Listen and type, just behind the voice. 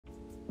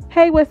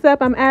Hey, what's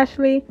up? I'm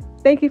Ashley.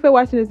 Thank you for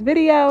watching this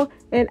video,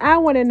 and I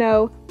want to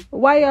know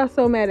why y'all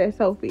so mad at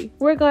Sophie.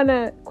 We're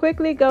gonna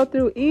quickly go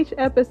through each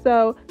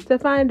episode to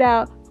find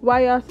out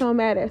why y'all so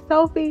mad at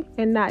Sophie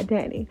and not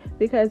Dani,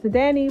 because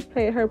Dani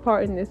played her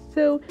part in this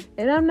too,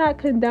 and I'm not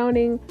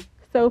condoning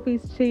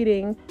Sophie's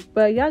cheating,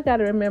 but y'all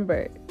gotta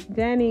remember,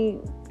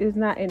 Dani is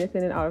not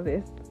innocent in all of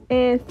this.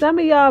 And some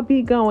of y'all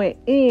be going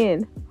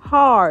in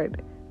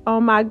hard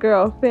on my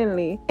girl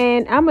Finley,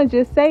 and I'ma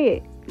just say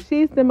it.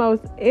 She's the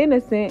most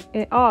innocent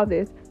in all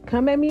this.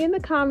 Come at me in the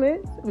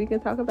comments. We can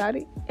talk about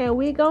it. And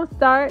we gonna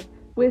start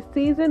with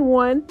season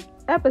 1,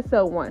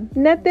 episode 1.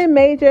 Nothing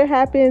major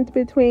happens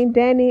between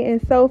Dani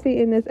and Sophie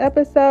in this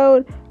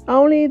episode.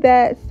 Only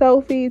that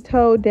Sophie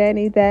told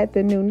Dani that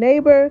the new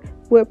neighbor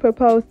would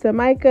propose to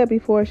Micah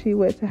before she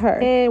would to her.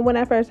 And when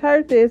I first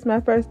heard this,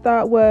 my first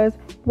thought was,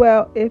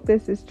 well, if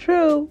this is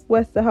true,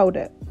 what's the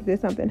holdup?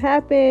 Did something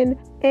happen?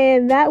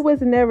 And that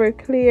was never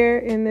clear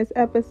in this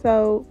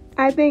episode.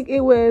 I think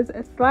it was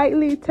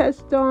slightly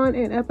touched on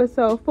in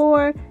episode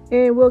 4,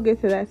 and we'll get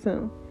to that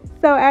soon.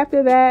 So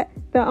after that,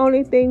 the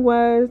only thing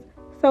was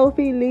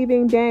Sophie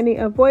leaving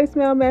Dani a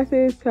voicemail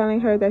message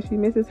telling her that she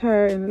misses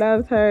her and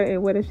loves her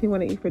and what does she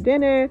want to eat for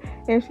dinner.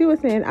 And she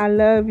was saying, I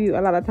love you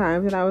a lot of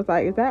times. And I was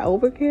like, is that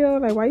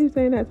overkill? Like, why are you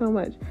saying that so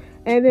much?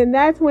 And then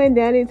that's when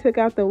Dani took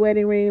out the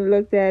wedding ring,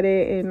 looked at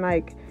it, and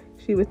like,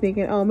 she was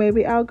thinking, oh,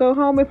 maybe I'll go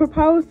home and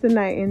propose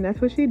tonight. And that's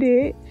what she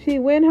did. She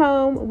went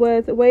home,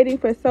 was waiting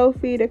for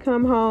Sophie to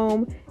come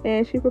home,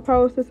 and she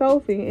proposed to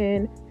Sophie.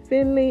 And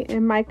Finley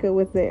and Micah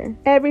was there.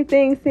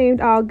 Everything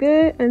seemed all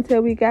good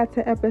until we got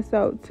to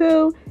episode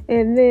 2.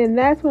 And then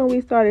that's when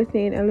we started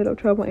seeing a little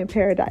trouble in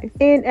paradise.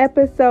 In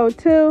episode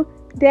 2,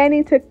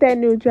 Dani took that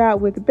new job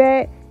with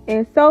Bette.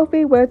 And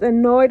Sophie was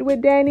annoyed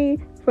with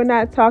Dani for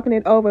not talking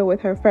it over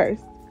with her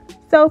first.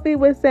 Sophie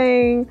was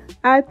saying,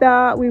 I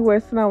thought we were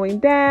slowing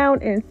down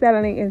and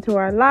settling into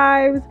our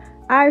lives.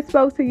 I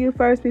spoke to you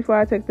first before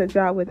I took the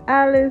job with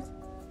Alice.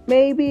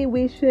 Maybe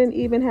we shouldn't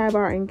even have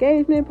our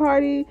engagement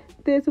party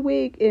this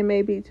week. It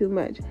may be too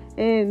much.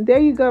 And there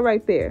you go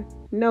right there.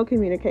 No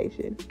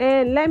communication.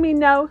 And let me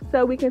know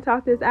so we can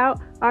talk this out.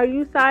 Are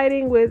you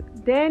siding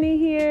with Dani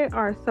here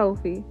or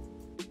Sophie?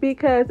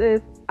 Because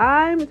if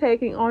I'm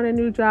taking on a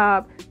new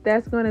job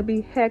that's going to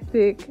be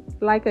hectic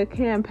like a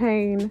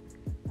campaign,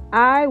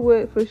 I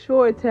would for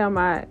sure tell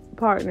my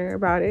partner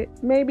about it.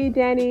 Maybe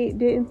Dani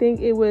didn't think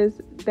it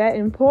was that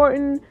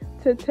important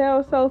to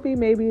tell Sophie.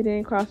 Maybe it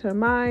didn't cross her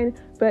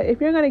mind. But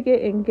if you're going to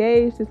get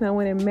engaged to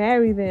someone and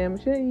marry them,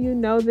 shouldn't you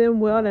know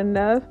them well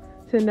enough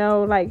to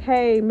know, like,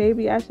 hey,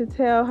 maybe I should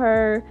tell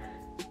her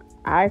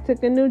I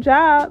took a new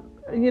job,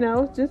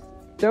 just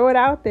throw it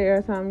out there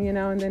or something,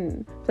 and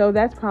then, so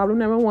that's problem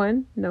number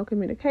 1, no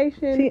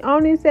communication. She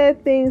only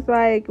said things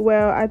like,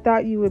 well, I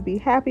thought you would be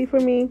happy for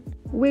me.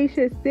 We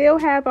should still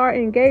have our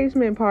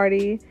engagement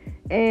party.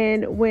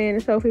 And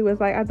when Sophie was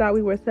like, I thought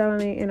we were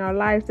settling in our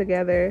lives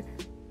together,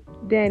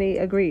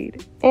 Dani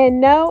agreed. And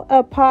no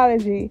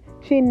apology.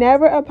 She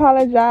never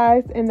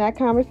apologized in that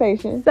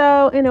conversation.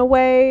 So in a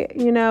way,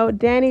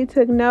 Dani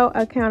took no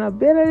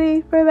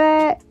accountability for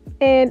that.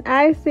 And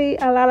I see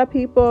a lot of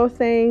people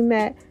saying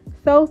that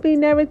Sophie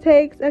never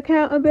takes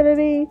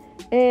accountability,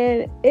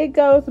 and it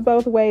goes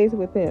both ways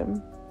with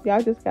them.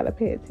 Y'all just gotta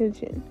pay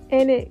attention.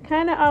 And it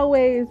kind of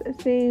always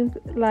seems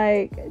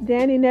like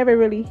Dani never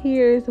really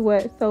hears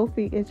what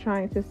Sophie is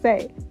trying to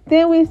say.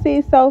 Then we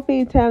see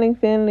Sophie telling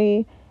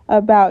Finley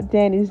about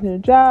Dani's new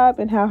job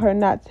and how her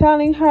not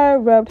telling her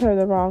rubbed her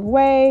the wrong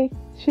way.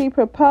 She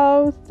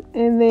proposed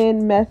and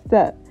then messed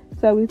up.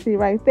 So we see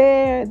right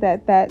there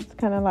that that's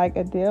kind of like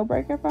a deal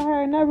breaker for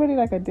her. Not really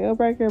like a deal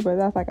breaker, but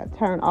that's like a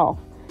turn off.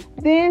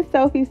 Then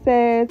Sophie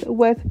says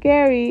what's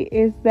scary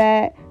is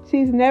that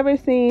she's never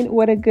seen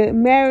what a good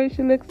marriage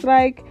looks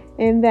like,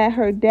 and that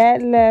her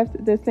dad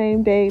left the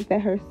same day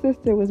that her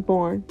sister was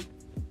born.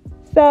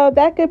 So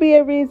that could be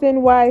a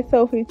reason why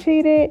Sophie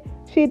cheated.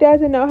 She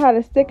doesn't know how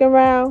to stick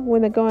around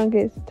when the going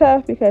gets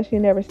tough because she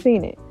never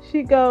seen it.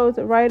 She goes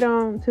right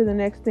on to the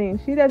next thing.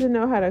 She doesn't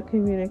know how to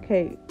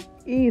communicate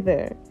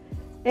either.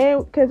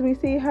 And because we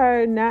see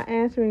her not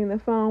answering the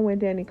phone when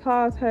Dani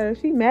calls her,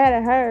 she mad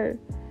at her.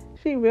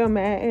 She real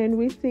mad. And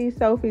we see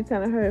Sophie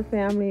telling her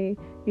family,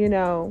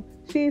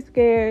 she's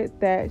scared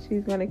that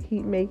she's going to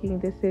keep making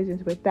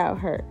decisions without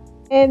her.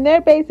 And they're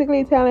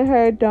basically telling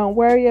her, don't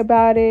worry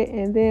about it.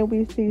 And then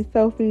we see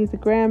Sophie's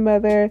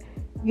grandmother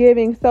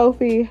giving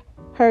Sophie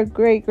her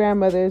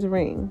great-grandmother's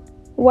ring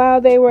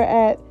while they were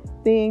at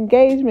the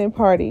engagement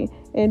party.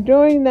 And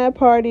during that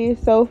party,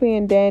 Sophie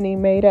and Dani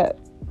made up.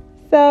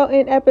 So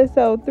in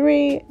episode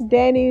 3,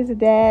 Dani's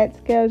dad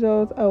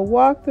schedules a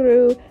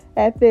walkthrough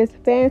at this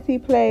fancy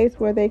place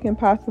where they can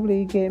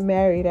possibly get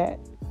married at.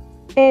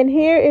 And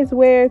here is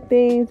where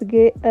things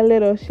get a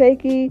little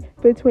shaky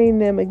between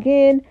them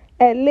again.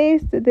 At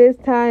least this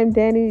time,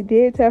 Dani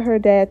did tell her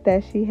dad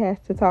that she has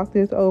to talk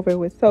this over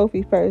with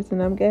Sophie first.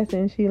 And I'm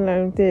guessing she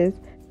learned this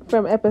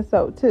from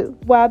episode 2.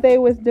 While they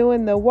was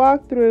doing the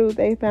walkthrough,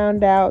 they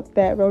found out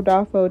that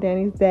Rodolfo,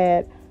 Dani's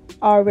dad,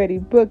 already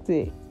booked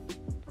it.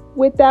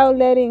 without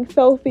letting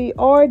Sophie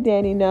or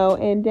Dani know.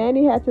 And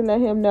Dani had to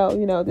let him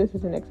know, this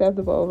isn't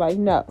acceptable. Like,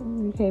 no,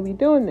 you can't be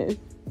doing this.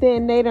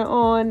 Then later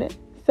on,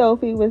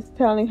 Sophie was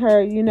telling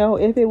her,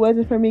 if it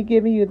wasn't for me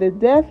giving you the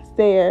death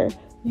stare,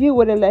 you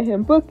would have let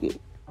him book it.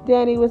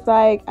 Dani was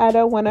like, I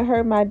don't want to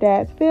hurt my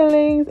dad's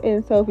feelings.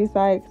 And Sophie's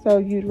like, so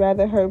you'd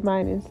rather hurt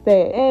mine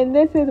instead. And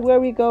this is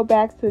where we go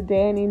back to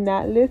Dani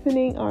not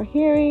listening or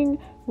hearing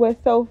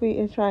what Sophie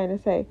is trying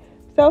to say.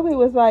 Sophie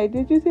was like,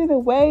 did you see the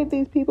way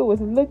these people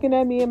was looking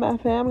at me and my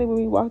family when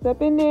we walked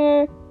up in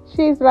there?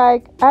 She's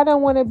like, I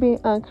don't want to be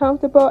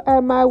uncomfortable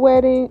at my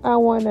wedding. I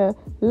want to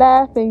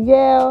laugh and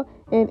yell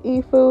and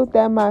eat food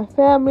that my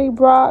family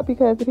brought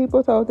because the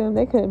people told them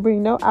they couldn't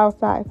bring no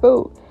outside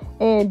food.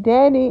 And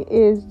Dani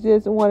is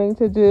just wanting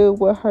to do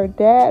what her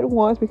dad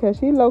wants because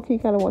she low-key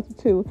kind of wants it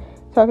too.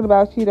 Talking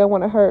about she don't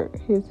want to hurt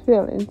his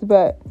feelings.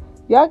 But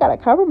y'all got to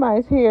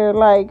compromise here.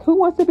 Like, who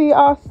wants to be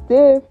all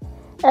stiff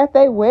at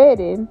their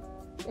wedding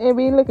and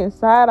be looking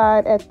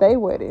side-eyed at their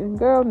wedding?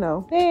 Girl,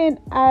 no. Then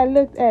I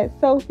looked at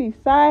Sophie's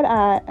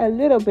side-eye a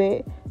little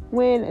bit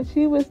when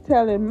she was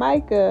telling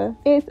Micah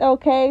it's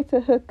okay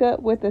to hook up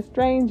with a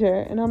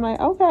stranger. And I'm like,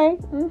 okay,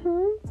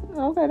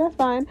 okay, that's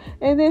fine.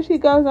 And then she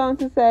goes on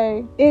to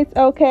say, it's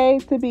okay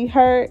to be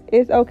hurt.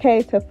 It's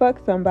okay to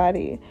fuck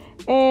somebody.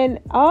 And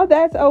all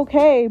that's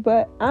okay,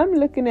 but I'm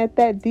looking at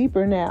that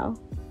deeper now.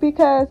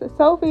 Because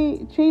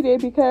Sophie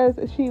cheated because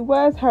she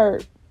was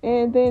hurt.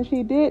 And then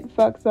she did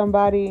fuck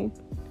somebody.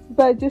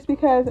 But just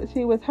because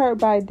she was hurt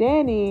by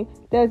Dani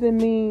doesn't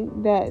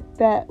mean that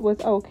that was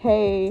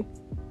okay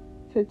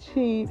to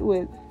cheat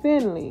with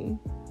Finley.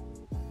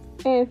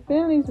 And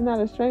Finley's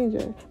not a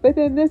stranger. But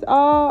then this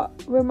all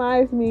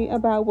reminds me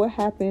about what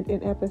happened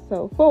in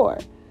episode 4.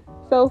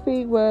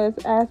 Sophie was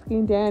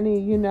asking Dani,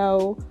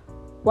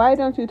 why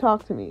don't you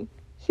talk to me?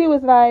 She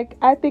was like,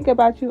 I think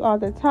about you all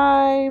the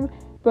time,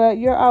 but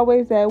you're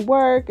always at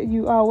work.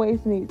 You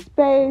always need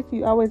space.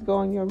 You always go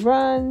on your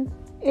runs.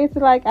 It's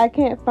like I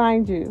can't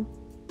find you.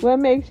 What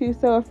makes you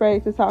so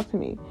afraid to talk to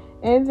me?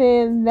 And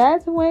then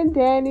that's when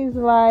Dani's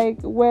like,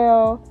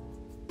 well,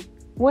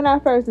 when I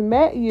first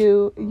met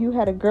you, you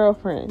had a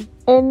girlfriend.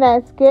 And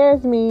that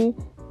scares me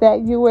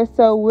that you were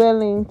so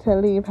willing to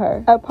leave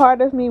her. A part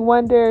of me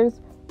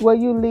wonders, will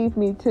you leave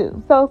me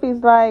too? Sophie's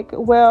like,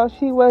 well,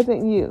 she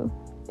wasn't you.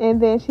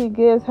 And then she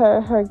gives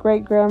her her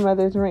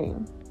great-grandmother's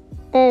ring.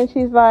 And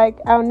she's like,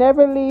 I'll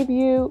never leave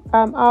you.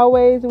 I'm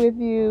always with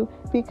you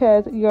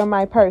because you're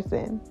my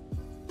person.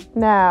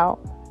 Now,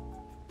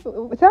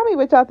 tell me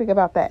what y'all think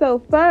about that. So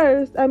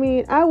first,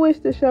 I wish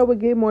the show would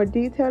get more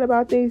detailed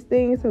about these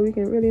things so we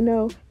can really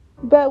know.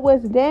 But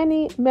was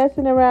Dani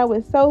messing around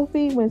with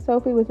Sophie when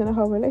Sophie was in a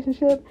whole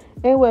relationship?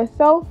 And was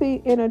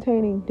Sophie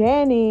entertaining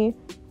Dani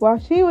while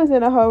she was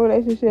in a whole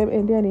relationship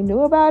and Dani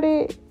knew about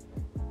it?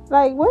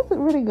 Like, what's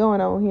really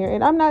going on here?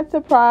 And I'm not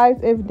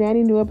surprised if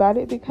Dani knew about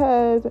it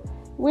because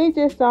we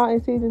just saw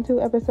in season 2,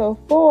 episode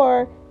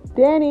 4,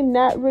 Dani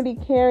not really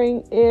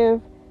caring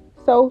if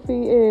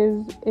Sophie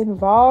is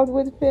involved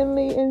with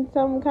Finley in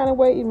some kind of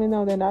way, even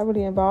though they're not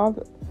really involved.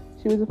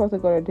 She was supposed to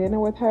go to dinner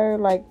with her.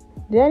 Like,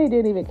 Dani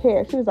didn't even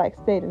care. She was like,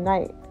 stay the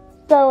night.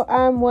 So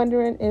I'm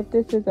wondering if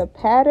this is a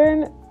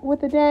pattern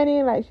with the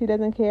Dani, like she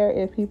doesn't care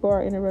if people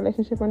are in a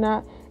relationship or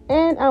not.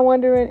 And I'm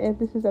wondering if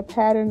this is a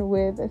pattern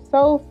with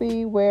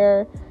Sophie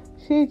where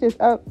she's just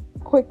up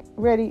quick,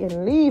 ready,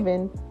 and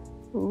leaving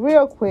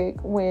real quick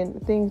when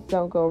things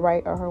don't go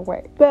right or her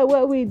way. But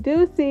what we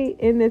do see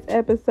in this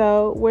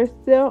episode, we're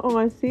still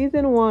on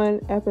season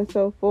 1,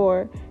 episode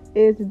 4,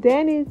 is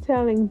Dani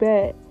telling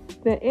Bette,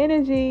 the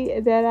energy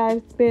that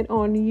I spent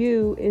on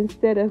you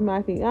instead of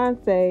my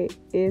fiance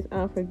is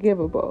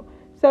unforgivable.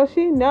 So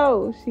she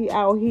knows she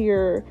out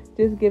here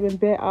just giving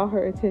Bette all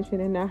her attention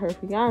and not her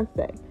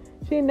fiance.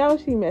 She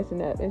knows she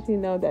messing up and she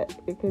knows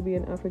that it could be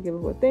an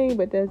unforgivable thing,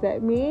 but does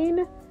that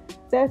mean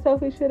that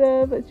Sophie should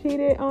have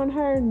cheated on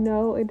her?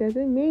 No, it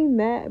doesn't mean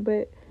that,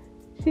 but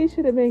she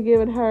should have been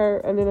giving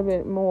her a little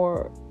bit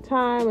more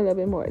time, a little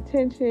bit more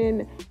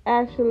attention,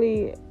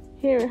 actually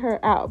hearing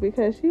her out,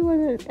 because she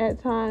wasn't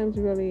at times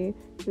really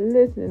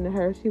listening to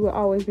her. She would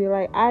always be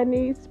like, I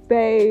need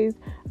space,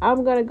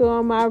 I'm gonna go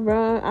on my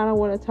run, I don't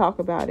want to talk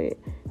about it,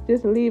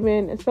 just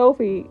leaving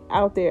Sophie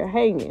out there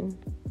hanging,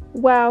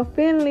 while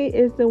Finley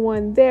is the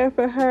one there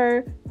for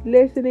her,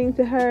 listening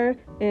to her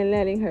and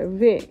letting her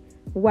vent,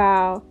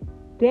 while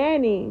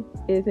Dani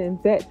is in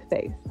Bette's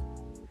face.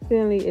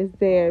 Finley is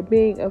there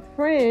being a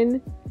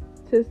friend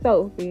to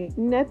Sophie,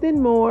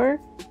 nothing more.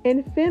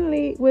 And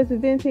Finley was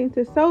venting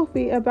to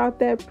Sophie about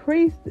that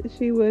priest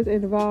she was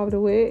involved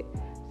with.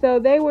 So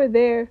they were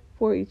there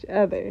for each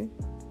other.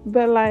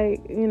 But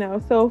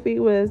Sophie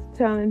was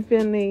telling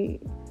Finley,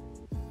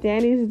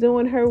 Dani's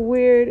doing her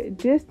weird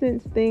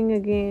distance thing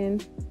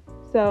again.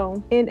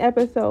 So in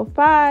episode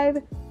 5,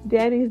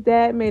 Dani's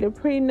dad made a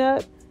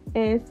prenup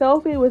and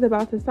Sophie was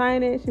about to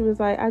sign it. She was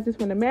like, I just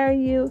want to marry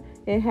you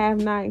and have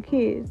 9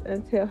 kids,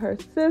 until her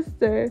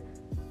sister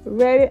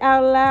read it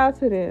out loud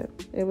to them.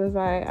 It was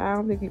like, I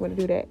don't think you want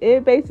to do that.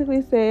 It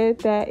basically said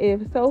that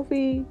if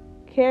Sophie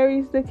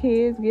carries the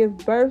kids,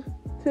 gives birth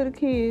to the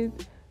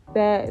kids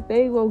that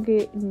they will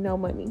get no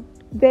money.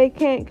 They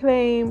can't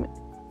claim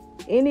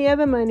any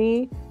other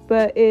money,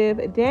 but if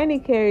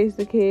Dani carries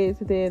the kids,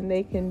 then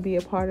they can be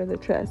a part of the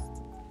trust.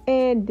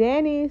 And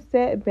Dani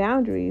set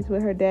boundaries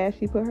with her dad.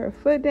 She put her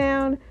foot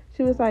down.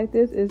 She was like,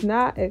 this is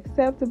not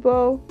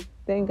acceptable.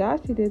 Thank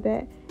God she did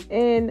that.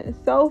 And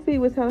Sophie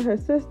was telling her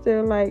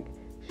sister, like,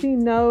 she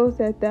knows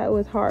that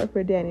was hard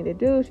for Dani to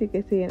do. She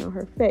could see it on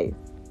her face.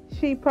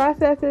 She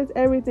processes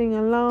everything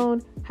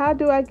alone. How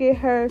do I get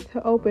her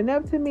to open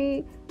up to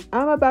me?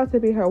 I'm about to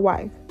be her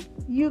wife.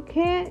 You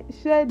can't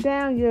shut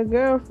down your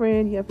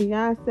girlfriend, your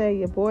fiance,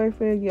 your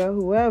boyfriend, your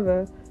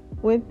whoever.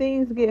 When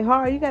things get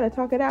hard, you got to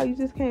talk it out. You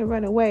just can't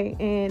run away.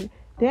 And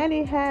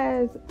Dani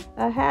has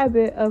a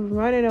habit of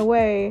running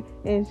away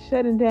and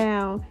shutting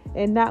down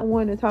and not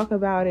wanting to talk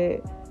about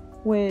it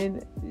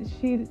when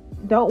she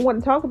don't want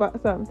to talk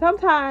about something.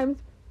 Sometimes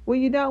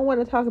when you don't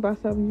want to talk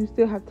about something, you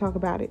still have to talk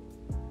about it.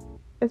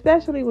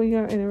 Especially when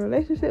you're in a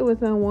relationship with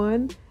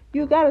someone,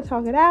 you got to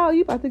talk it out.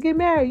 You about to get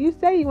married. You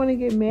say you want to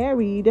get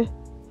married.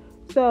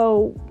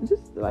 So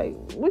just like,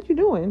 what you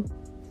doing?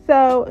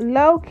 So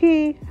low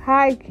key,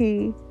 high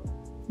key,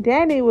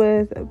 Dani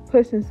was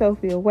pushing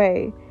Sophie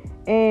away.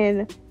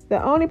 And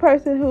the only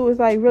person who was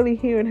like really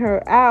hearing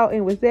her out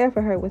and was there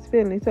for her was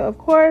Finley. So of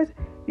course,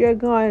 you're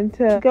going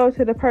to go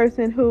to the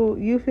person who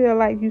you feel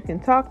like you can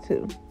talk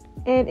to.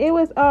 And it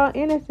was all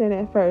innocent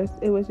at first.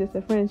 It was just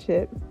a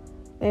friendship.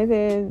 And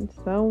then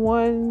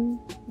someone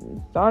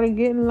started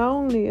getting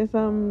lonely or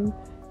something.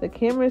 The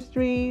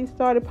chemistry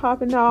started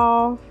popping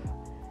off.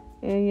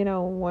 And,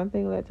 one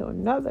thing led to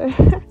another.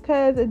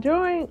 Because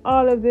during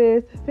all of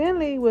this,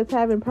 Finley was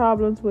having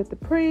problems with the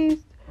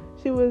priest.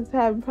 She was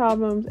having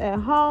problems at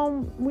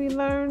home. We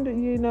learned,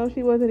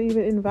 she wasn't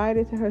even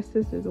invited to her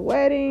sister's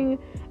wedding.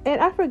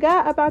 And I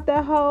forgot about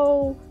that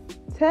whole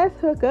Tess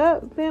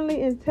hookup.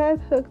 Finley and Tess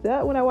hooked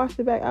up. When I watched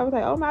it back, I was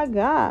like, oh my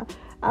God,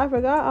 I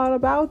forgot all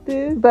about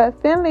this.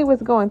 But Finley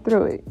was going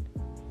through it.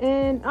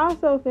 And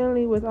also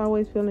Finley was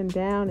always feeling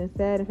down and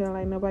sad and feeling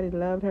like nobody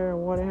loved her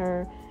and wanted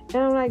her.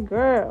 And I'm like,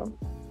 girl,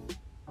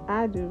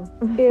 I do.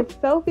 If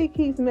Sophie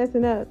keeps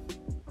messing up,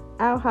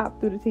 I'll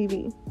hop through the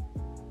TV.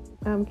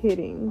 I'm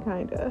kidding,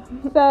 kind of.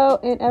 So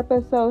in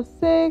episode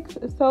 6,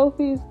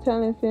 Sophie's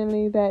telling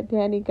Finley that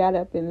Dani got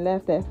up and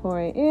left at 4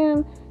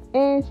 a.m.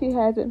 and she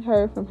hasn't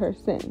heard from her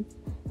since.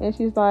 And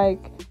she's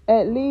like,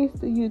 at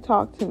least you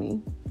talk to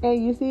me.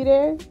 And you see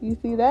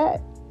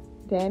that?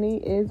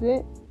 Dani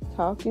isn't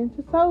talking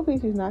to Sophie.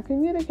 She's not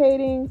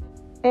communicating.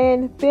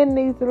 And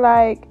Finley's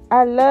like,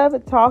 I love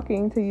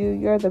talking to you.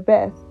 You're the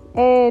best.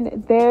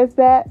 And there's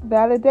that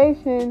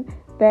validation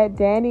that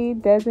Dani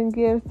doesn't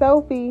give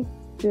Sophie,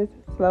 just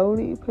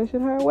slowly pushing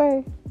her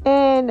away.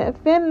 And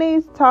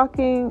Finley's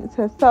talking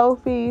to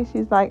Sophie.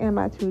 She's like, am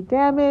I too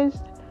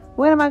damaged?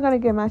 When am I going to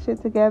get my shit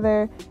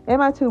together?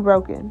 Am I too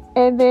broken?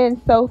 And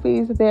then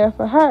Sophie's there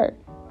for her.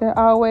 They're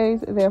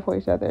always there for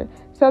each other.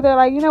 So they're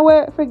like, you know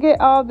what? Forget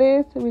all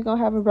this. We're going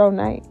to have a bro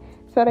night.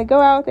 So they go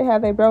out, they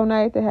have their bro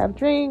night, they have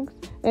drinks.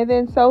 And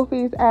then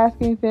Sophie's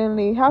asking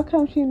Finley, how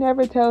come she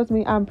never tells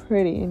me I'm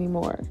pretty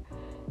anymore?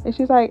 And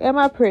she's like, am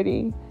I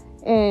pretty?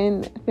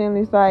 And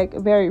Finley's like,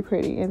 very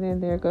pretty. And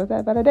then there goes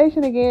that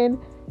validation again.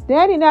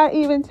 Dani not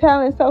even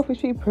telling Sophie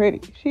she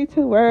pretty. She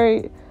too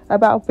worried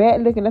about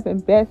Bette looking up in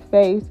Bette's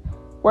face,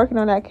 working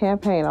on that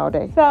campaign all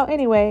day. So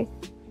anyway,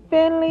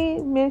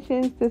 Finley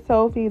mentions to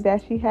Sophie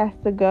that she has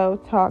to go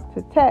talk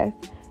to Tess.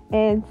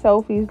 And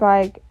Sophie's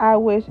like, I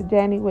wish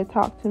Dani would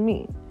talk to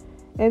me.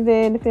 And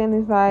then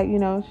Finley's like,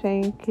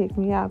 Shane kicked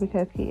me out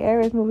because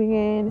Kiara's moving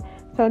in.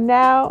 So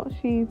now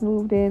she's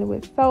moved in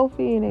with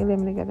Sophie and they're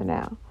living together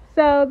now.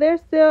 So they're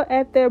still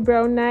at their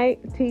bro night.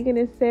 Tegan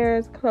and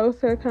Sarah's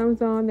Closer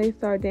comes on. They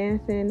start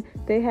dancing.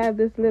 They have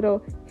this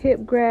little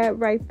hip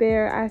grab right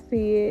there. I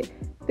see it.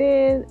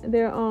 Then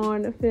they're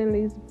on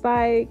Finley's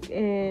bike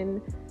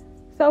and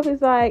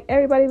Sophie's like,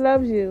 everybody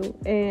loves you.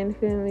 And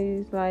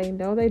Finley's like,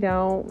 no, they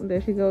don't.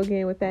 There she go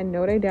again with that,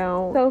 no, they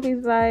don't.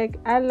 Sophie's like,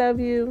 I love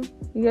you.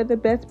 You're the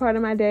best part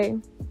of my day.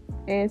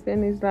 And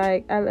Finley's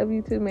like, I love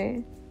you too,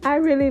 man. I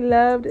really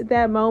loved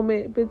that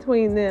moment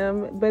between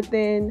them. But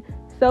then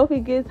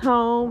Sophie gets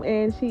home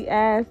and she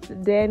asks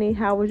Dani,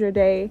 how was your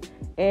day?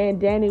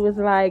 And Dani was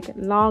like,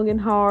 long and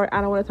hard.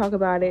 I don't want to talk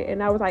about it.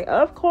 And I was like,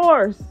 of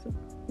course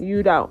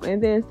you don't.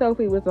 And then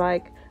Sophie was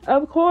like,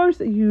 of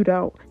course you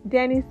don't.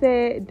 Dani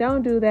said,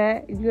 don't do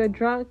that. You're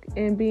drunk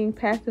and being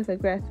passive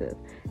aggressive.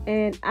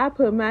 And I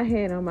put my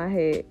hand on my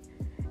head.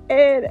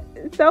 And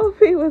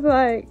Sophie was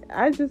like,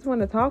 I just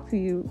want to talk to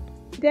you.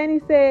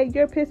 Dani said,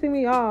 you're pissing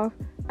me off.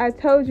 I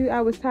told you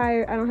I was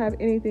tired. I don't have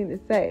anything to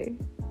say.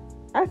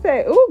 I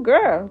said, ooh,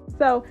 girl.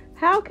 So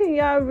how can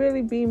y'all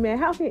really be mad?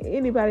 How can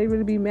anybody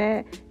really be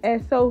mad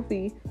at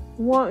Sophie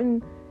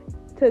wanting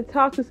to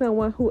talk to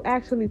someone who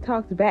actually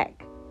talks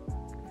back?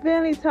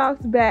 Finley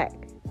talks back.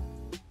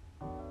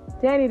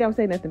 Dani don't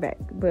say nothing back,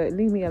 but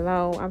leave me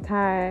alone. I'm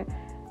tired.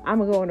 I'm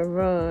going to go on a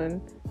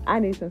run. I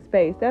need some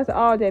space. That's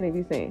all Dani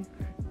be saying.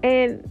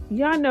 And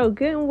y'all know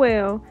good and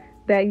well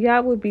that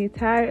y'all would be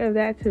tired of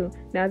that too.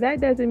 Now,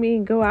 that doesn't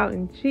mean go out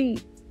and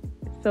cheat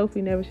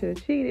Sophie never should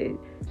have cheated.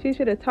 She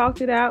should have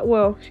talked it out.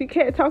 Well, she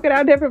can't talk it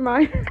out. Never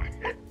mind.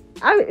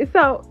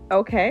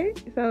 Okay.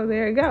 So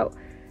there you go.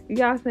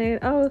 Y'all saying,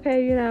 oh,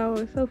 okay,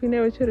 Sophie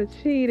never should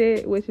have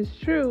cheated, which is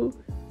true.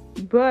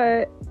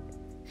 But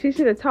she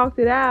should have talked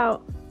it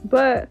out.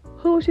 But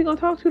who is she going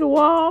to talk to? The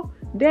wall?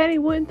 Dani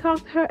wouldn't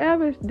talk to her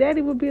ever.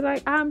 Dani would be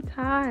like, I'm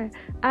tired.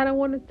 I don't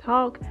want to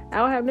talk. I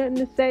don't have nothing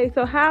to say.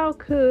 So how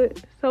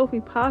could Sophie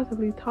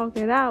possibly talk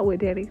it out with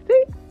Dani?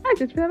 See, I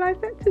just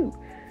realized that too.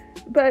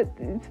 But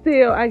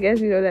still, I guess,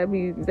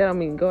 that don't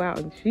mean go out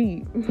and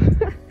cheat.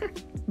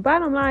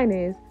 Bottom line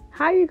is,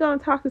 how you going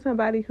to talk to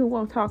somebody who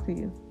won't talk to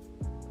you?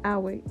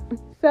 I'll wait.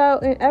 So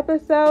in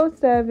episode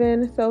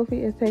 7,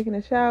 Sophie is taking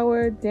a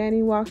shower.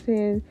 Dani walks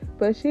in,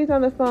 but she's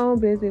on the phone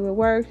busy with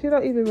work. She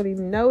don't even really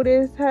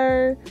notice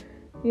her,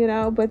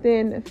 But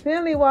then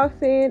Finley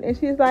walks in and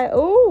she's like,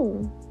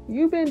 ooh,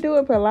 you been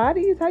doing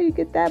Pilates? How you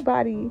get that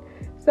body?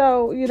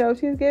 So,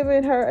 she's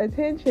giving her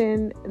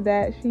attention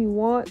that she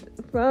wants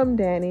from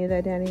Dani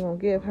that Dani won't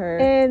give her.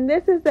 And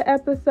this is the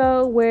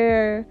episode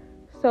where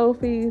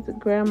Sophie's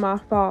grandma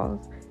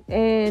falls.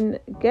 And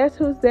guess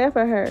who's there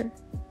for her?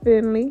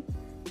 Finley.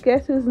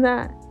 Guess who's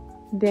not?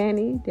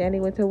 Dani.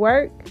 Dani went to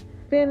work.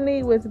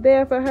 Finley was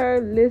there for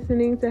her,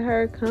 listening to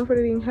her,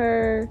 comforting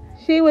her.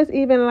 She was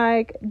even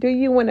like, do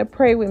you want to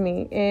pray with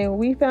me? And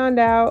we found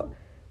out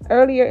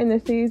earlier in the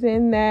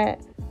season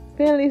that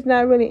Finley's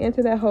not really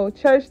into that whole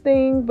church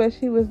thing, but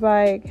she was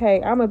like,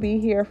 hey, I'm going to be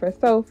here for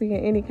Sophie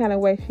in any kind of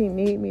way she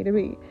need me to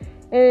be.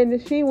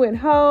 And she went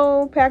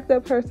home, packed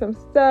up her some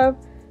stuff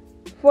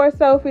for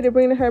Sophie to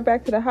bring her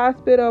back to the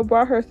hospital,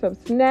 brought her some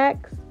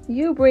snacks.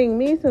 You bring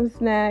me some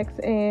snacks,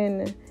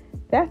 and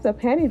that's a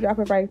panty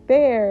dropper right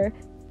there.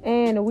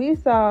 And we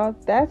saw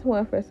that's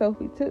one for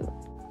Sophie too.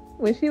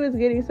 When she was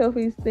getting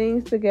Sophie's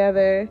things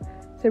together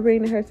to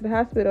bring her to the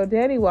hospital,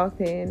 Dani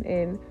walked in,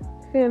 and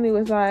Finley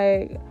was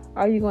like,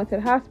 are you going to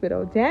the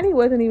hospital? Dani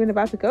wasn't even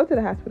about to go to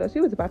the hospital.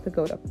 She was about to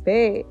go to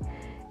bed.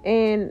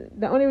 And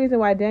the only reason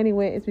why Dani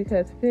went is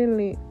because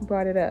Finley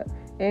brought it up.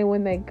 And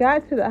when they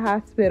got to the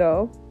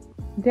hospital,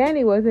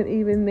 Dani wasn't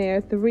even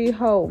there 3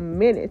 whole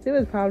minutes. It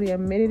was probably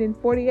 1 minute and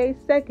 48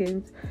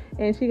 seconds.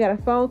 And she got a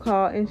phone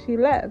call and she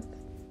left.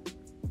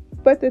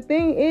 But the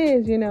thing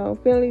is,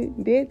 Finley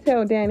did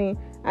tell Dani,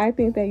 I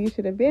think that you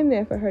should have been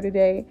there for her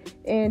today.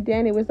 And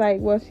Dani was like,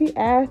 well, she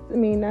asked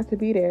me not to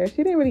be there. She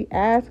didn't really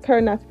ask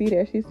her not to be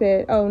there. She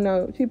said, oh,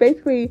 no. She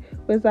basically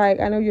was like,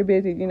 I know you're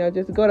busy,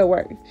 just go to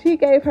work. She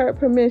gave her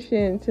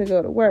permission to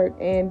go to work,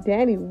 and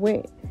Dani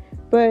went.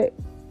 But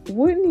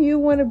wouldn't you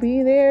want to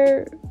be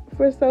there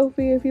for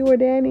Sophie if you were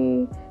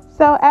Dani?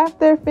 So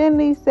after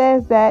Finley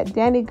says that,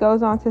 Dani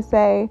goes on to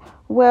say,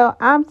 well,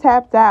 I'm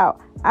tapped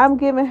out. I'm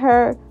giving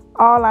her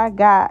all I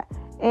got.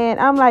 And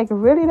I'm like,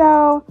 really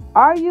though?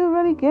 Are you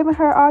really giving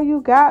her all you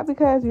got?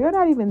 Because you're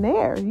not even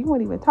there. You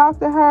won't even talk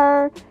to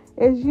her.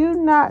 Is you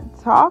not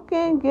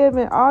talking,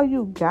 giving all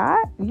you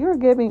got? You're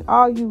giving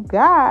all you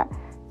got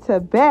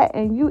to Bette,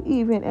 and you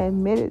even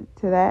admitted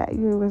to that.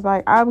 You was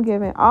like, I'm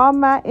giving all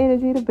my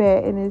energy to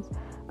Bette, and it's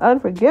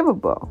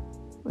unforgivable.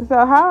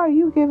 So how are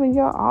you giving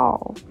your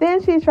all?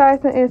 Then she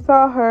tries to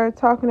insult her,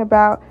 talking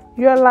about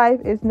your life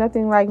is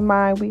nothing like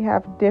mine. We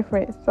have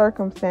different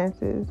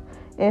circumstances.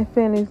 And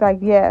Finley's like,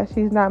 yeah,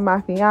 she's not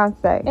my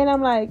fiance. And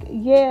I'm like,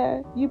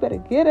 yeah, you better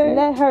get her.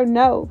 Let her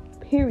know,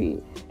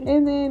 period.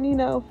 And then,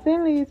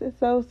 Finley's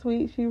so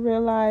sweet. She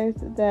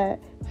realized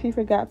that she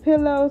forgot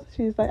pillows.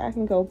 She's like, I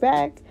can go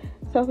back.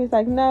 Sophie's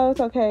like, no,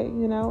 it's okay,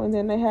 And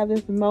then they have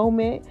this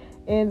moment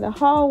in the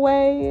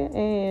hallway.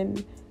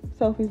 And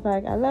Sophie's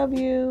like, I love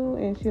you.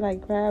 And she like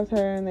grabs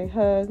her and they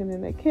hug and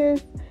then they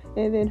kiss.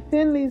 And then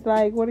Finley's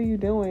like, what are you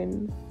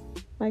doing?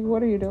 Like,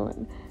 what are you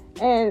doing?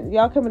 And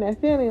y'all coming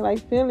at Finley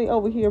like Finley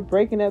over here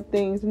breaking up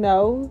things.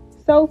 No,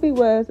 Sophie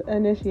was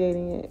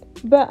initiating it.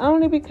 But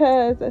only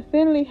because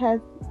Finley has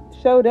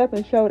showed up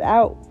and showed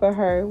out for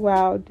her,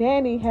 while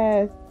Dani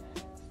has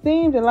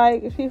seemed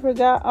like she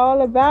forgot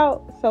all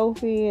about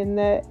Sophie and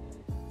that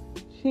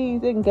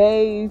she's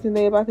engaged and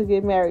they're about to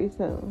get married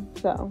soon.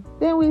 So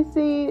then we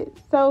see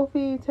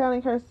Sophie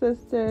telling her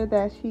sister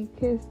that she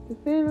kissed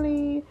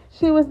Finley.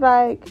 She was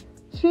like,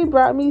 she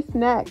brought me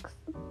snacks.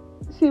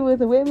 She was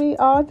with me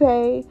all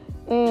day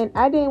and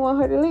I didn't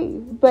want her to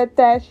leave. But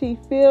that she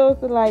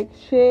feels like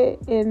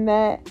shit and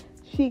that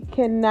she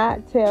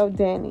cannot tell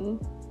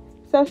Dani.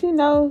 So she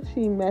knows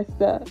she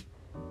messed up.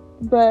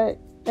 But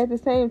at the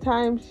same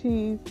time,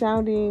 she's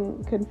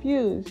sounding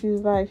confused. She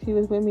was like, she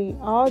was with me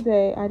all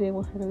day. I didn't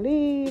want her to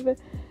leave.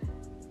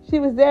 She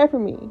was there for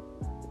me.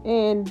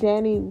 And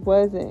Dani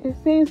wasn't. It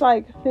seems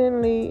like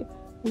Finley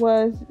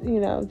was,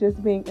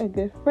 just being a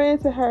good friend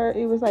to her.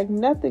 It was like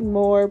nothing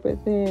more.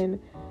 But then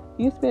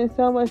you spend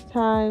so much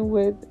time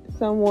with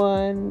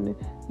someone,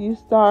 you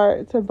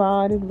start to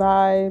bond and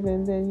vibe.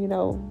 And then,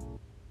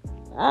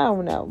 I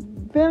don't know.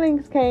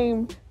 Feelings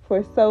came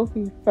for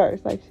Sophie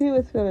first. Like, she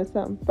was feeling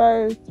something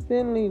first.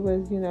 Finley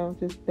was,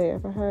 just there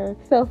for her.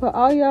 So for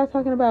all y'all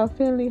talking about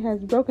Finley has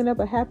broken up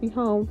a happy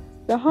home,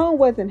 the home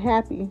wasn't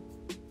happy.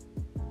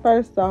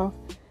 First off,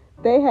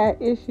 they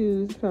had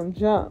issues from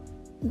jump.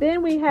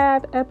 Then we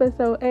have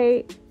episode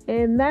 8,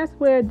 and that's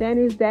where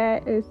Dani's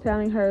dad is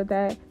telling her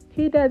that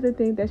he doesn't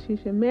think that she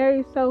should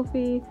marry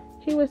Sophie.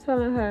 He was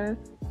telling her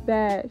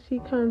that she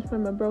comes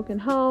from a broken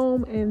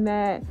home and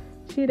that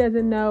she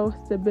doesn't know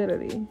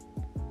stability.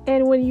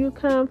 And when you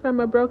come from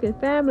a broken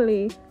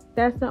family,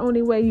 that's the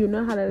only way you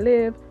know how to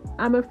live.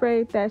 I'm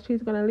afraid that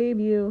she's going to leave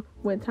you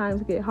when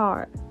times get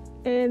hard.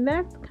 And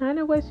that's kind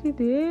of what she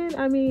did.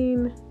 I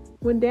mean,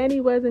 when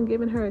Dani wasn't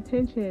giving her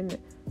attention,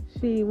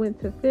 she went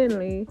to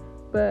Finley.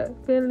 But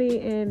Finley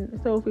and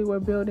Sophie were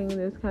building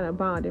this kind of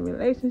bonding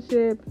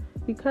relationship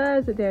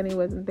because Dani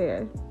wasn't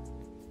there.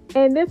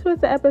 And this was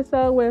the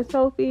episode where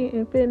Sophie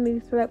and Finley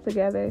slept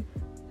together.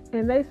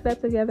 And they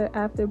slept together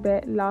after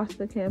Bette lost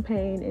the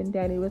campaign. And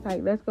Dani was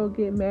like, let's go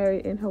get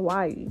married in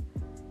Hawaii.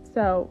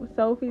 So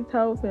Sophie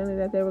told Finley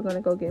that they were going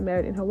to go get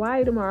married in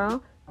Hawaii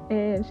tomorrow.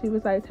 And she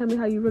was like, tell me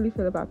how you really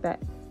feel about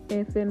that.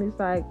 And Finley's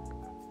like,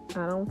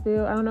 I don't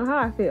know how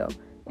I feel.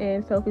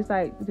 And Sophie's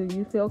like, do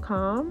you feel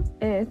calm?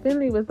 And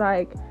Finley was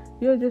like,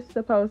 you're just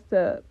supposed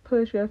to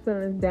push your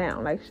feelings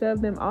down, like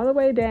shove them all the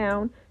way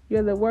down.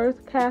 You're the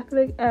worst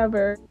Catholic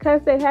ever.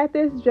 Because they had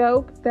this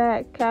joke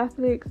that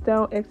Catholics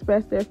don't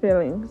express their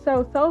feelings.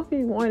 So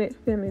Sophie wanted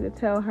Finley to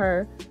tell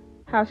her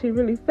how she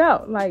really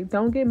felt. Like,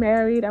 don't get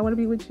married. I want to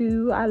be with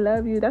you. I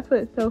love you. That's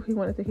what Sophie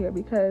wanted to hear,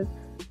 because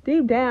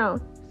deep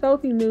down,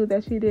 Sophie knew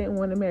that she didn't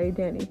want to marry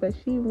Dani. But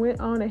she went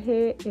on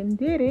ahead and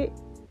did it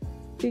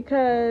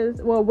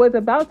because, well, was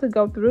about to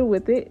go through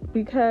with it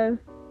because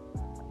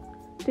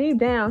deep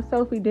down,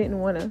 Sophie didn't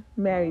want to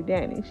marry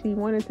Dani. She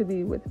wanted to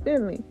be with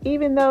Finley.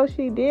 Even though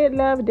she did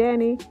love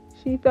Dani,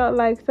 she felt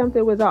like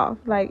something was off.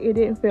 Like, it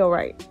didn't feel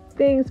right.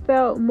 Things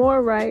felt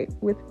more right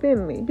with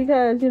Finley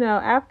because,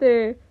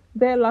 after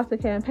Bette lost the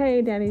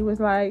campaign, Dani was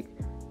like,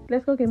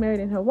 let's go get married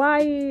in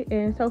Hawaii.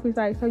 And Sophie's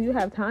like, so you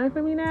have time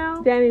for me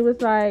now? Dani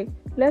was like,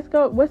 let's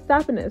go. What's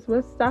stopping us?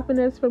 What's stopping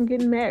us from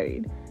getting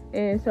married?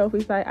 And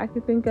Sophie's like, I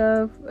can think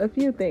of a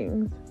few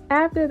things.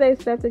 After they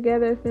slept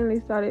together, Finley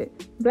started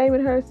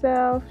blaming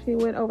herself. She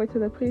went over to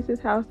the priestess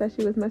house that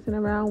she was messing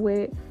around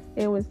with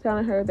and was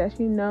telling her that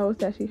she knows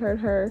that she hurt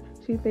her.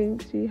 She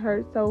thinks she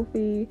hurt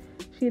Sophie.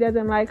 She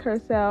doesn't like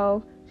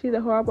herself. She's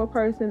a horrible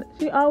person.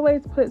 She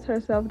always puts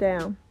herself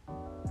down.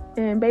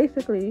 And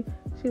basically,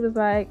 she was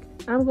like,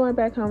 I'm going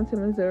back home to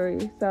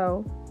Missouri.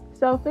 So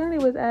Finley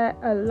was at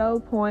a low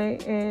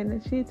point,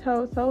 and she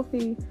told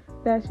Sophie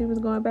that she was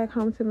going back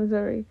home to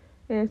Missouri.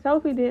 And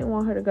Sophie didn't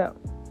want her to go.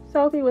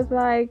 Sophie was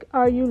like,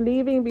 are you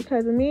leaving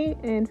because of me?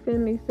 And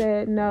Finley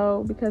said,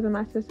 no, because of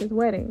my sister's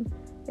wedding.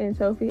 And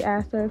Sophie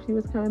asked her if she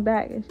was coming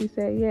back, and she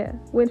said yes.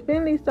 When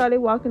Finley started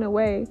walking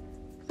away,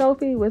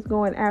 Sophie was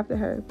going after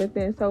her, but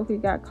then Sophie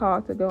got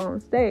called to go on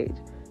stage.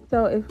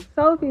 So if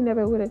Sophie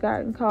never would have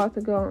gotten called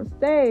to go on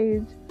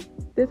stage,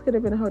 this could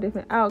have been a whole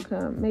different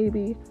outcome.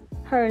 Maybe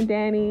her and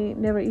Dani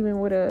never even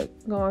would have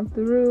gone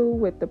through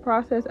with the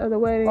process of the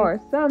wedding or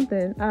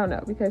something. I don't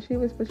know, because she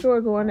was for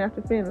sure going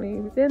after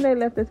Finley. Then they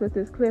left us with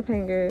this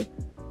cliffhanger,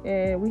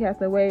 and we have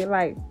to wait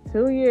like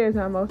 2 years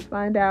almost to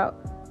find out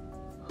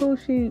who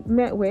she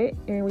met with,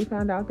 and we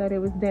found out that it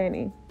was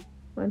Dani,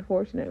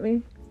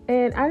 unfortunately.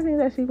 And I think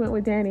that she went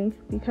with Dani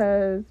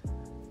because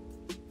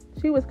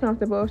she was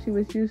comfortable. She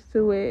was used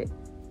to it.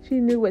 She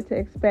knew what to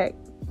expect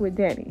with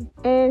Dani.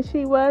 And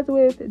she was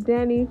with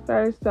Dani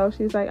first, so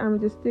she's like, I'm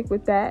gonna just stick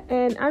with that.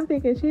 And I'm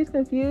thinking she's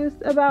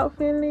confused about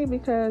Finley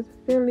because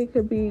Finley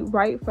could be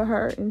right for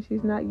her and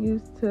she's not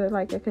used to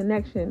like a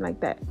connection like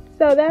that.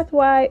 So that's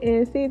why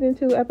in season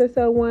 2,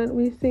 episode 1,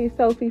 we see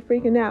Sophie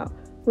freaking out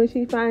when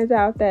she finds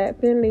out that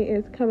Finley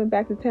is coming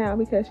back to town,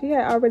 because she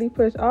had already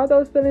pushed all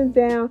those feelings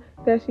down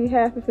that she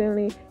had for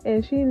Finley,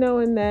 and she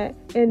knowing that,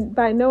 and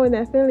by knowing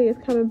that Finley is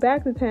coming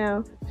back to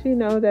town, she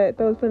knows that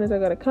those feelings are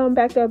going to come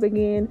back up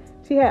again.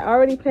 She had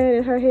already planned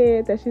in her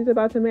head that she's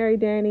about to marry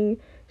Dani.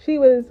 She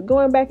was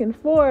going back and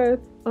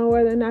forth on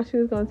whether or not she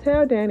was going to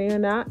tell Dani or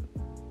not.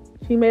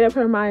 She made up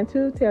her mind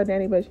to tell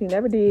Dani, but she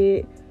never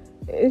did.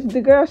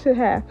 The girl should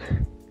have.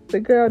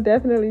 The girl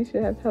definitely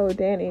should have told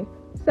Dani.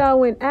 So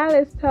when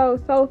Alice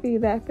told Sophie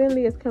that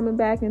Finley is coming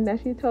back and that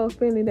she told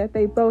Finley that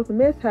they both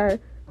miss her,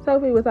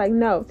 Sophie was like,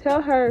 no,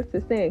 tell her to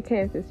stay in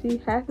Kansas.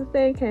 She has to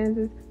stay in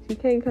Kansas. She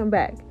can't come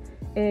back.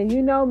 And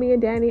me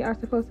and Dani are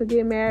supposed to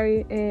get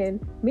married, and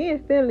me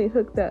and Finley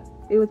hooked up.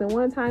 It was a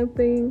one-time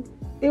thing.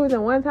 Even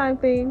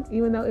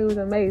though it was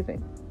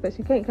amazing. But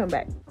she can't come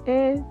back.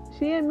 And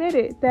she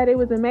admitted that it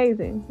was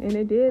amazing, and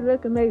it did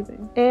look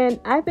amazing. And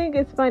I think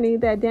it's funny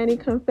that Dani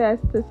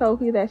confessed to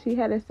Sophie that she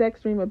had a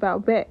sex dream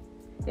about Bette,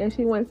 and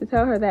she wanted to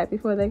tell her that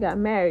before they got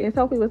married. And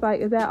Sophie was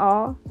like, is that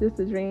all? Just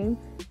a dream?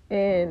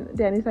 And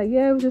Dani's like,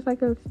 yeah, it was just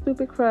like a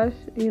stupid crush,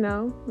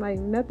 like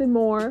nothing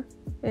more.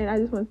 And I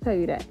just want to tell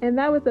you that. And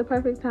that was the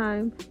perfect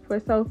time for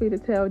Sophie to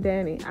tell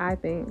Dani, I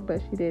think,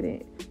 but she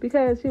didn't,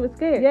 because she was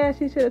scared. Yeah,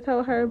 she should have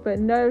told her, but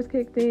nerves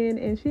kicked in,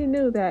 and she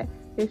knew that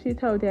if she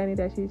told Dani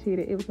that she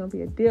cheated, it was going to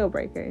be a deal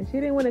breaker. And she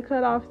didn't want to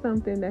cut off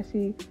something that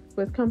she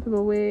was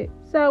comfortable with.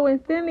 So when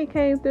Finley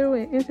came through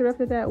and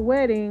interrupted that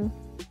wedding,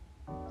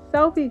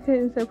 Sophie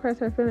couldn't suppress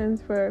her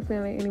feelings for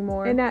Finley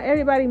anymore. And now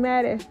everybody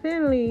mad at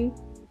Finley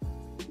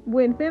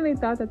when Finley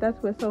thought that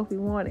that's what Sophie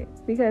wanted,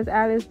 because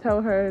Alice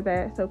told her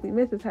that Sophie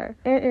misses her.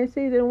 And in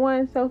season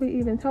 1, Sophie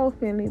even told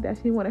Finley that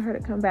she wanted her to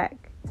come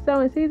back. So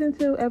in season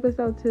 2,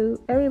 episode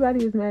 2,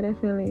 everybody is mad at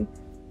Finley.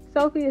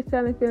 Sophie is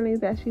telling Finley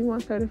that she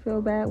wants her to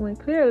feel bad when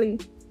clearly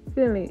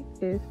Finley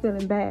is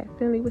feeling bad.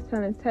 Finley was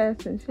telling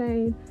Tess and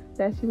Shane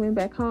that she went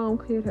back home,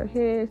 cleared her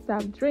head,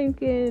 stopped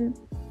drinking.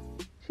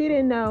 She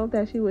didn't know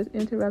that she was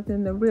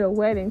interrupting the real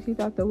wedding. She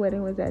thought the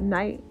wedding was at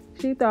night.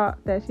 She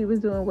thought that she was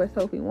doing what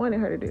Sophie wanted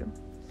her to do.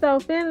 So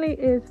Finley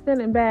is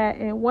feeling bad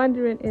and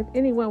wondering if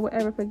anyone will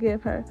ever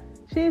forgive her.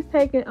 She's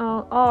taking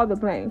on all the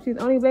blame. She's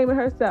only blaming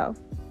herself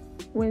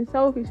when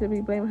Sophie should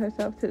be blaming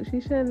herself too. She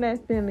shouldn't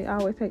let Finley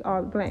always take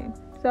all the blame.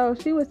 So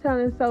she was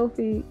telling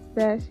Sophie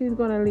that she's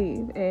going to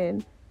leave.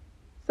 And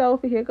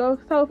Sophie, here goes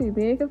Sophie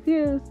being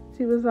confused.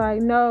 She was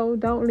like, no,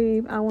 don't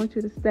leave. I want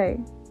you to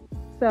stay.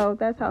 So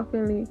that's how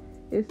Finley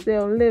is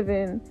still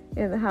living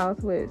in the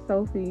house with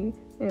Sophie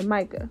and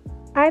Micah.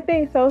 I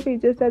think Sophie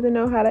just doesn't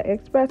know how to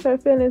express her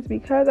feelings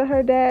because of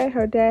her dad.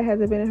 Her dad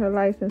hasn't been in her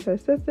life since her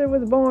sister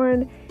was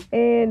born.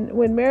 And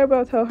when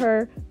Maribel told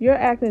her, you're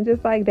acting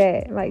just like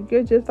dad, like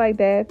you're just like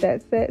dad,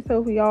 that set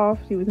Sophie off.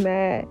 She was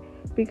mad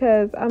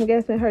because I'm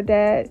guessing her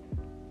dad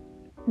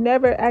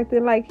never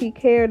acted like he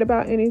cared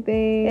about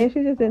anything. And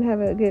she just didn't have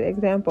a good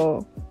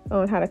example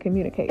on how to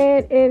communicate.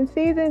 And in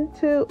season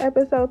 2,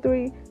 episode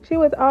 3, she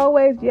was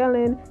always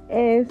yelling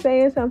and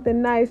saying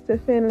something nice to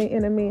Finley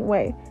in a mean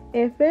way.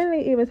 And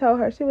Finley even told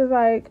her, she was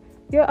like,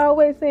 you're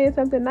always saying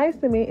something nice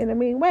to me in a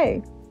mean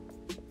way.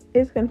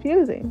 It's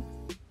confusing.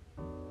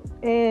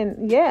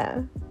 And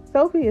yeah,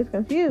 Sophie is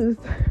confused.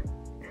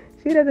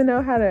 She doesn't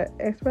know how to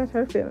express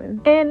her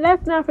feelings. And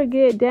let's not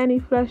forget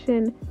Dani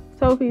flushing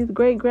Sophie's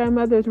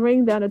great-grandmother's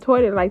ring down the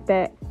toilet like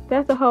that.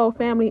 That's a whole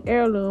family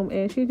heirloom,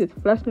 and she's just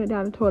flushing it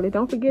down the toilet.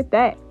 Don't forget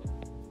that.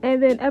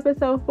 And then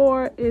episode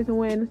 4 is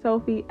when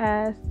Sophie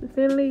asked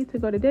Finley to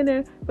go to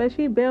dinner, but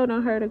she bailed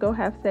on her to go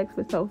have sex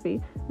with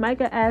Sophie.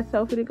 Micah asked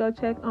Sophie to go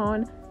check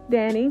on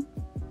Dani,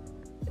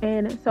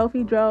 and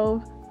Sophie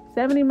drove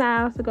 70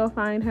 miles to go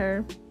find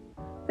her.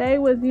 They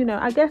was,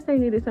 I guess they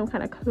needed some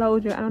kind of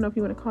closure. I don't know if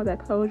you want to call that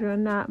closure or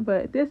not,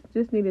 but this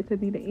just needed to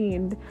be the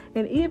end.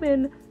 And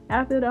even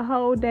after the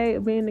whole day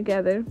of being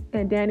together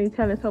and Dani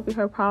telling Sophie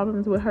her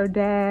problems with her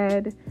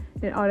dad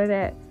and all of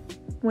that,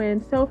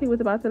 when Sophie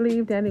was about to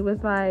leave, Dani was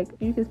like,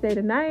 you can stay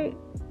tonight.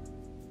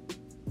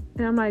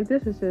 And I'm like,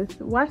 this is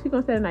just, why she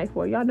gonna stay tonight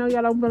for? Y'all know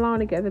y'all don't belong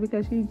together,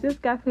 because she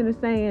just got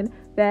finished saying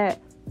that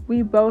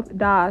we both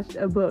dodged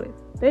a bullet.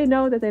 They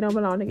know that they don't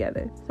belong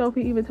together.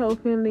 Sophie even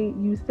told Finley,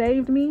 you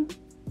saved me.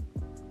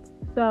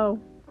 So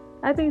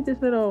I think this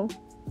little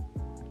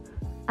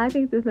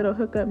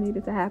hookup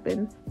needed to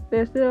happen.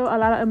 There's still a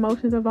lot of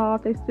emotions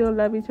involved. They still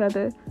love each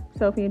other,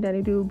 Sophie and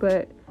Dani do,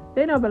 but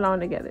they don't belong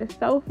together.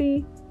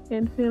 Sophie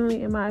and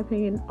Finley, in my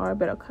opinion, are a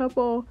better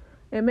couple,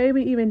 and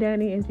maybe even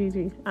Dani and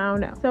Gigi. I don't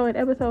know. So in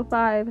episode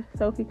 5,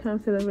 Sophie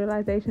comes to the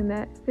realization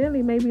that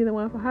Finley may be the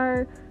one for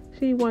her.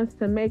 She wants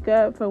to make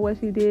up for what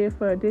she did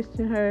for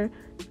ditching her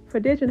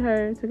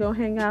to go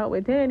hang out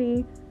with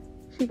Dani.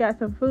 She got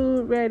some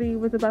food ready,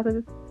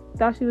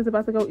 thought she was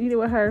about to go eat it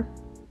with her,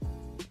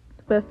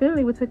 but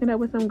Finley was hooking up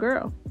with some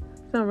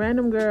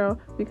random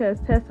girl, because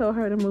Tess told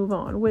her to move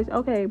on. Which,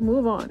 okay,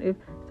 move on. If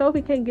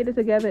Sophie can't get it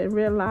together and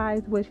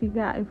realize what she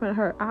got in front of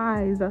her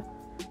eyes,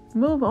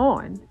 move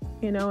on,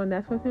 and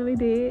that's what Finley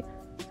did.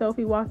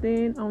 Sophie walked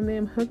in on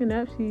them hooking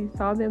up. She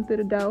saw them through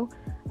the door,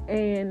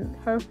 and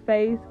her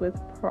face was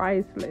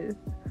priceless.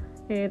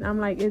 And I'm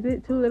like, is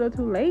it too little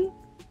too late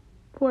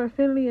for a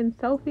Finley and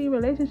Sophie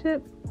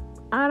relationship?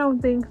 I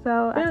don't think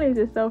so. Finley's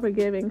just so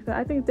forgiving. So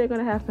I think they're going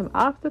to have some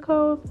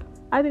obstacles.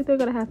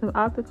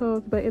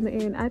 But in the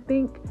end, I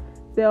think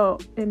they'll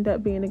end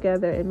up being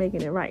together and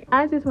making it right.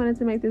 I just wanted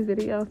to make this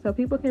video so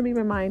people can be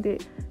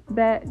reminded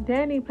that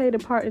Dani played a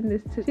part in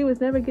this too. She was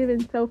never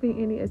giving Sophie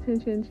any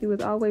attention. She was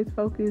always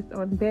focused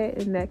on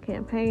Bette in that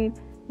campaign.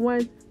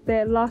 Once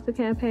Bette lost the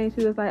campaign,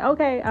 she was like,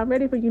 okay, I'm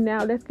ready for you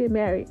now. Let's get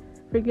married.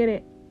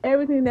 Forgetting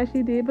everything that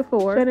she did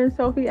before. Shutting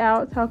Sophie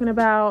out, talking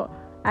about,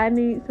 I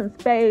need some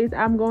space.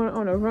 I'm going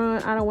on a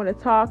run. I don't want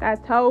to talk. I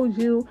told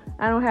you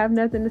I don't have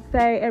nothing to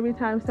say. Every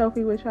time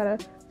Sophie would try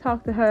to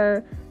talk to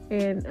her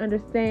and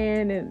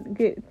understand and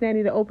get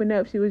Dani to open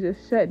up, she was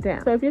just shut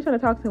down. So if you're trying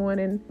to talk to someone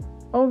and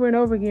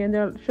over again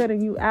they're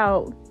shutting you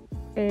out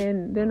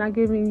and they're not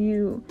giving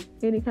you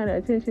any kind of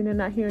attention, they're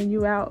not hearing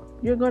you out,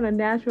 you're going to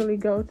naturally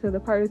go to the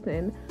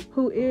person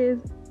who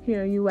is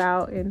hearing you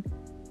out and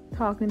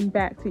talking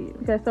back to you.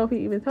 Because Sophie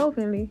even told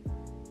Finley,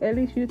 at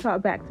least you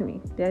talk back to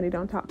me. Dani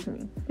don't talk to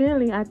me.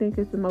 Finley, I think,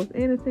 is the most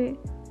innocent.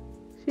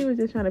 She was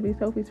just trying to be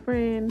Sophie's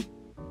friend.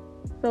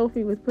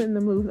 Sophie was putting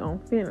the moves on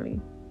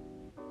Finley.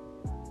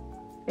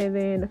 And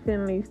then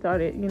Finley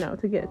started,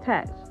 to get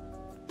attached.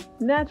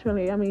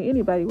 Naturally, I mean,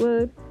 anybody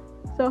would.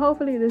 So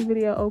hopefully this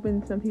video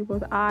opened some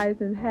people's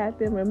eyes and had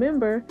them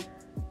remember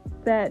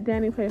that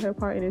Dani played her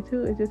part in it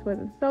too. It just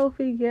wasn't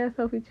Sophie. Yeah,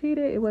 Sophie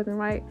cheated. It wasn't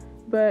right.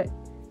 But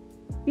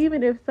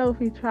even if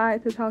Sophie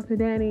tried to talk to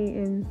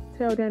Dani and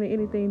tell Dani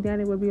anything,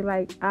 Dani would be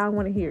like, I don't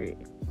want to hear it.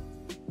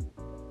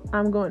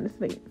 I'm going to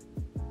sleep.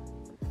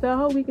 So I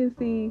hope we can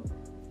see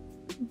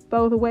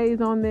both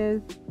ways on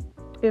this.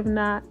 If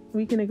not,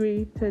 we can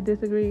agree to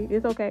disagree.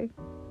 It's okay.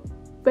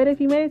 But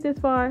if you made it this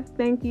far,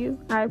 thank you.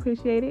 I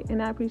appreciate it,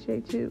 and I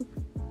appreciate you.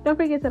 Don't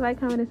forget to like,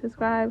 comment, and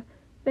subscribe.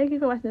 Thank you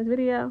for watching this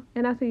video,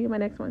 and I'll see you in my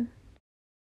next one.